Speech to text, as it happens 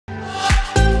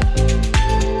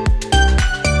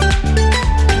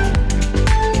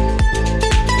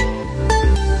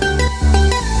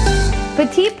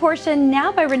Portia,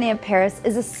 now by Rene of Paris,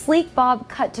 is a sleek bob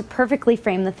cut to perfectly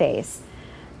frame the face.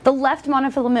 The left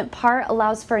monofilament part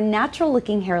allows for a natural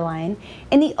looking hairline,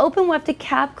 and the open wefted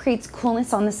cap creates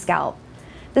coolness on the scalp.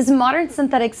 This modern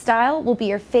synthetic style will be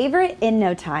your favorite in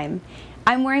no time.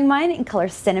 I'm wearing mine in color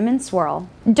Cinnamon Swirl.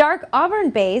 Dark auburn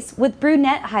base with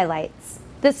brunette highlights.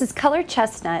 This is color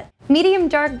Chestnut. Medium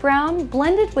dark brown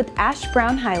blended with ash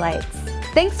brown highlights.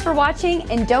 Thanks for watching,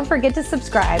 and don't forget to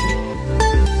subscribe.